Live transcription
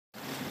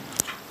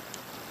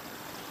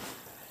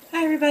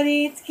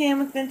everybody, it's Kim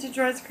with Vintage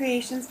Rose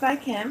Creations by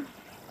Kim,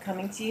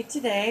 coming to you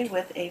today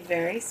with a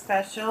very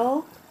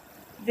special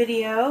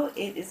video.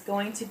 It is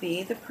going to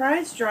be the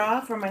prize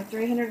draw for my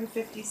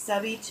 350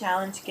 subby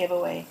challenge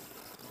giveaway.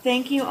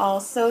 Thank you all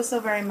so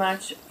very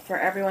much for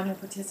everyone who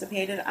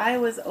participated. I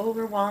was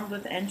overwhelmed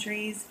with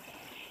entries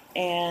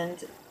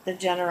and the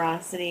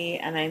generosity,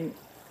 and I'm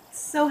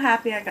so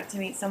happy I got to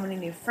meet so many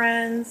new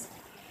friends,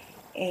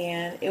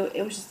 and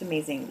it was just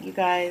amazing. You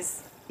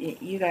guys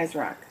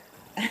rock.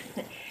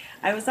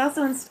 I was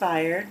also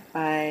inspired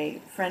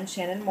by friend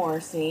Shannon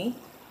Morrissey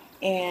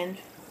and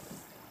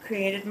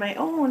created my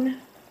own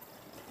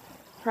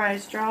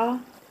prize draw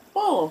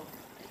bowl.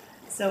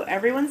 So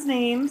everyone's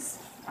names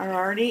are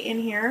already in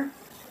here.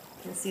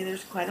 You can see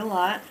there's quite a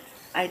lot.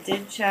 I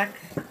did check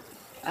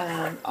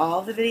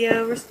all the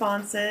video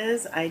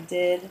responses. I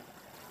did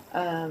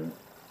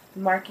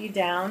mark you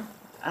down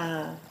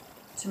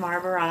Tamar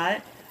Barat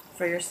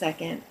for your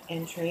second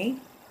entry.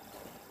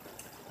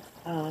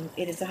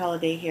 It is a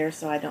holiday here,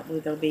 so I don't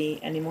believe there'll be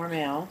any more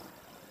mail.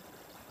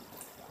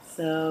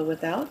 So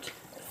without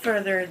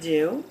further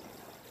ado,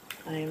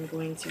 I am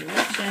going to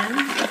reach in.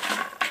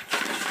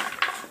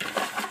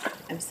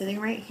 I'm sitting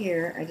right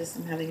here. I just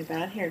am having a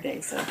bad hair day,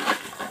 so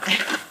there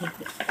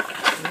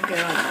we go.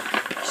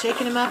 I'm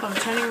shaking them up. I'm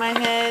turning my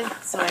head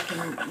so I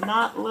can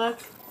not look.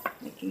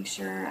 Making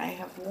sure I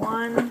have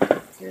one.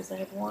 Here's I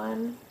have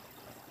one.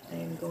 I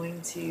am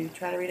going to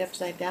try to read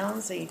upside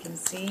down so you can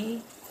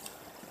see.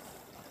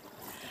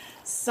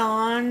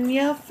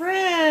 Sonja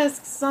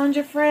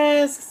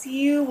Frisks,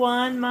 you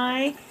won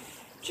my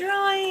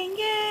drawing,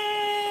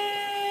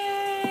 yay!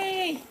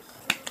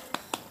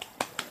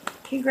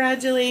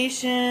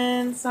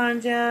 Congratulations,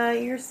 Sonja,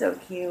 you're so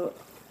cute,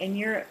 and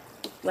you're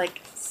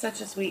like such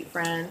a sweet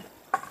friend.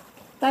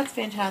 That's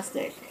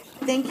fantastic.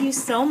 Thank you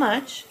so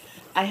much.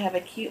 I have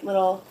a cute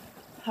little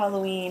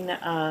Halloween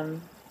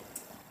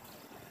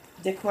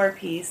decor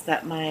piece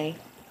that my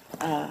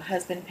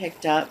husband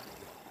picked up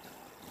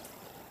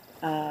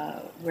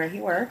where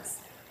he works,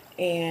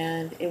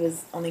 and it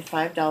was only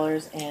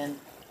 $5, and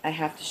I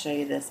have to show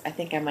you this. I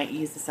think I might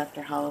use this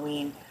after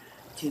Halloween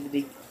to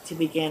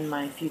begin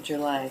my future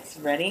lives.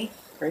 Ready?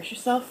 Brace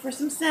yourself for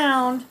some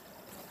sound.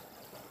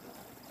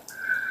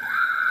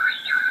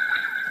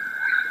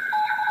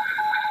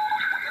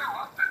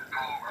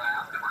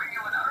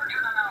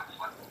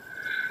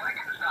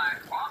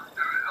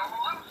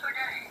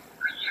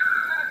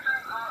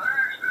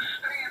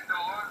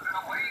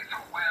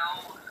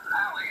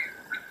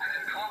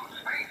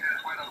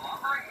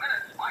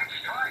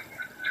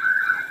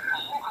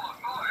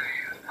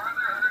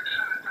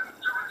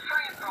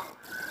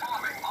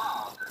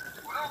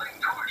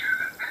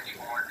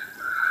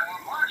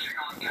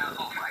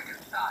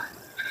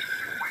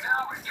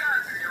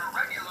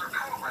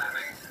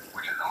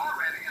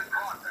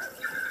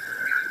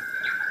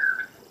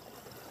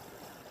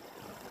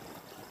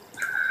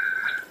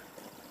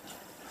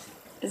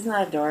 Isn't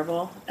that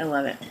adorable? I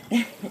love it.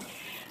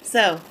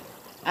 So,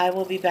 I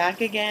will be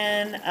back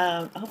again,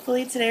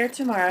 hopefully today or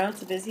tomorrow.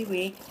 It's a busy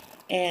week.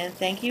 And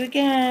thank you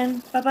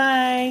again.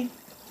 Bye-bye.